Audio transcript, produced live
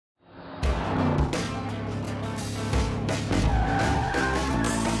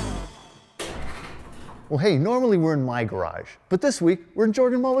Well, hey, normally we're in my garage, but this week we're in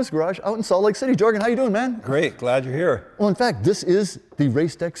Jorgen Moller's garage out in Salt Lake City. Jorgen, how you doing, man? Great, glad you're here. Well, in fact, this is the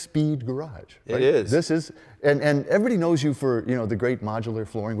RaceDeck Speed Garage. Right? It is. This is, and everybody knows you for, you know, the great modular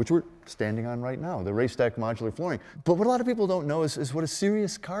flooring, which we're standing on right now, the RaceDeck modular flooring. But what a lot of people don't know is what a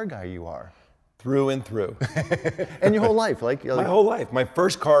serious car guy you are. Through and through. And your whole life, like my whole life. My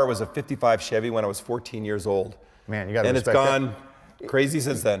first car was a '55 Chevy when I was 14 years old. Man, you got to respect that. And it's gone crazy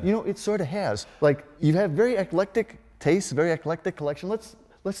since then. You know, it sort of has. Like, you have very eclectic tastes, very eclectic collection. Let's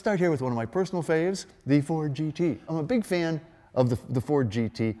start here with one of my personal faves, the Ford GT. I'm a big fan of the Ford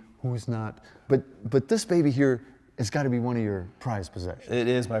GT. Who's not? But this baby here has got to be one of your prized possessions. It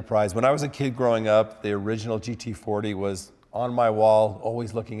is my prize. When I was a kid growing up, the original GT40 was on my wall,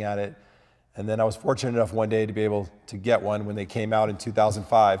 always looking at it. And then I was fortunate enough one day to be able to get one when they came out in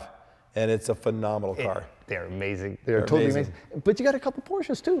 2005. And it's a phenomenal car. They're amazing. They're totally amazing. But you got a couple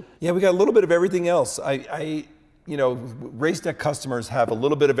Porsches too. Yeah, we got a little bit of everything else. You know, RaceDeck customers have a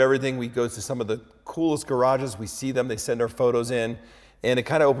little bit of everything. We go to some of the coolest garages. We see them. They send our photos in. And it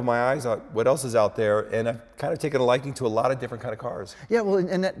kind of opened my eyes on what else is out there. And I've kind of taken a liking to a lot of different kind of cars. Yeah, well,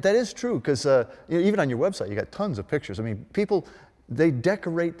 and that is true. Because you know, even on your website, you got tons of pictures. I mean, people, they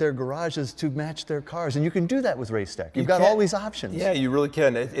decorate their garages to match their cars, and you can do that with RaceDeck. You've got all these options. Yeah, you really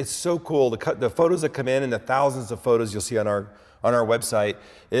can. It's so cool. The photos that come in and the thousands of photos you'll see on our website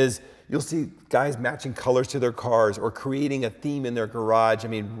is you'll see guys matching colors to their cars or creating a theme in their garage. I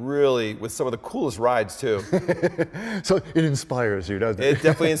mean, really, with some of the coolest rides too. So it inspires you, doesn't it? It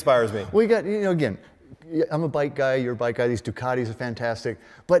definitely inspires me. We got, you know, again, I'm a bike guy, you're a bike guy, these Ducatis are fantastic.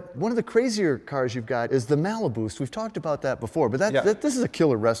 But one of the crazier cars you've got is the Maliboost. We've talked about that before, but this is a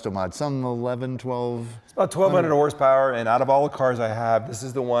killer resto mod, some 11, 12. It's about 1,200 horsepower, and out of all the cars I have, this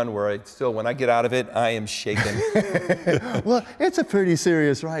is the one where when I get out of it, I am shaking. Well, it's a pretty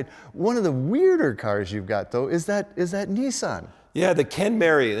serious ride. One of the weirder cars you've got, though, is that Nissan. Yeah, the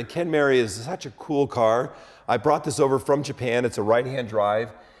Kenmeri. The Kenmeri is such a cool car. I brought this over from Japan. It's a right-hand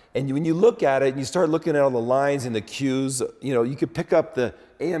drive. And when you look at it and you start looking at all the lines and the cues, you know, you could pick up the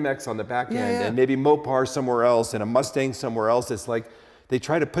AMX on the back end and maybe Mopar somewhere else and a Mustang somewhere else. It's like they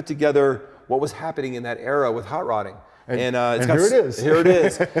try to put together what was happening in that era with hot rodding. And here it is. Here it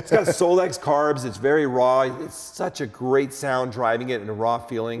is. It's got Solex carbs. It's very raw. It's such a great sound driving it and a raw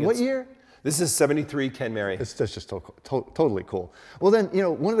feeling. What year? This is '73 Kenmeri. That's just totally cool. Well then, you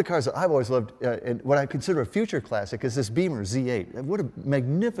know, one of the cars that I've always loved, and what I consider a future classic, is this Beamer Z8. What a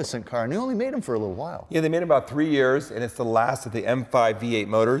magnificent car, and they only made them for a little while. Yeah, they made them about 3 years, and it's the last of the M5 V8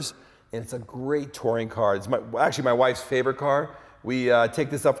 motors, and it's a great touring car. It's actually my wife's favorite car. We take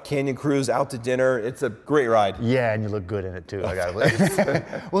this up Canyon Cruise, out to dinner. It's a great ride. Yeah, and you look good in it too, I gotta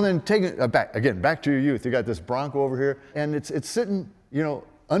believe. Well then, take it back to your youth. You got this Bronco over here, and it's sitting, you know,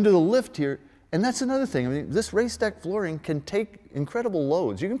 under the lift here, and that's another thing. I mean, this RaceDeck flooring can take incredible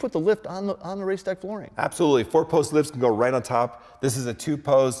loads. You can put the lift on the RaceDeck flooring. Absolutely, 4-post lifts can go right on top. This is a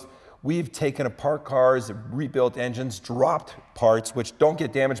 2-post. We've taken apart cars, rebuilt engines, dropped parts, which don't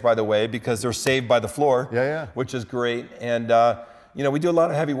get damaged, by the way, because they're saved by the floor. Which is great. And you know, we do a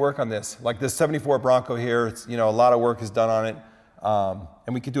lot of heavy work on this. Like this '74 Bronco here, it's, you know, a lot of work is done on it.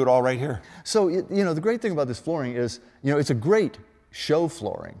 And we can do it all right here. So, you know, the great thing about this flooring is, you know, it's a great show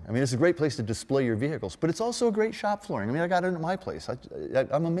flooring. I mean, it's a great place to display your vehicles, but it's also a great shop flooring. I mean, I got it at my place.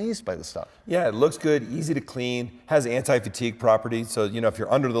 I'm amazed by the stuff. Yeah, it looks good, easy to clean, has anti-fatigue properties. So, you know, if you're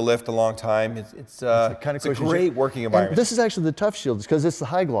under the lift a long time, it's a great working environment. And this is actually the Tough Shield because it's the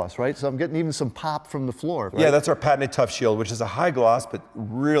high gloss, right? So I'm getting even some pop from the floor. Right? Yeah, that's our patented Tough Shield, which is a high gloss, but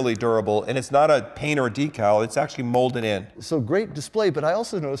really durable. And it's not a paint or a decal, it's actually molded in. So great display, but I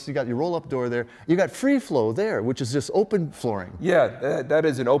also noticed you got your roll-up door there. You got free flow there, which is just open flooring. Yeah, that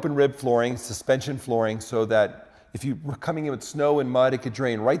is an open rib flooring, suspension flooring, so that if you were coming in with snow and mud, it could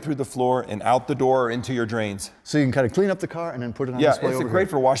drain right through the floor and out the door or into your drains. So you can kind of clean up the car and then put it on display over here. Yeah, it's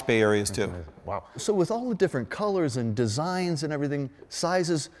great for wash bay areas too. Wow. So with all the different colors and designs and everything,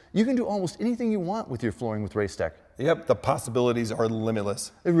 sizes, you can do almost anything you want with your flooring with RaceDeck. Yep, the possibilities are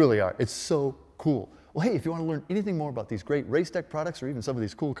limitless. They really are. It's so cool. Well, hey, if you want to learn anything more about these great RaceDeck products or even some of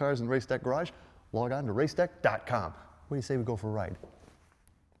these cool cars in RaceDeck Garage, log on to racedeck.com. What do you say we go for a ride?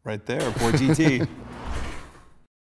 Right there, Ford GT.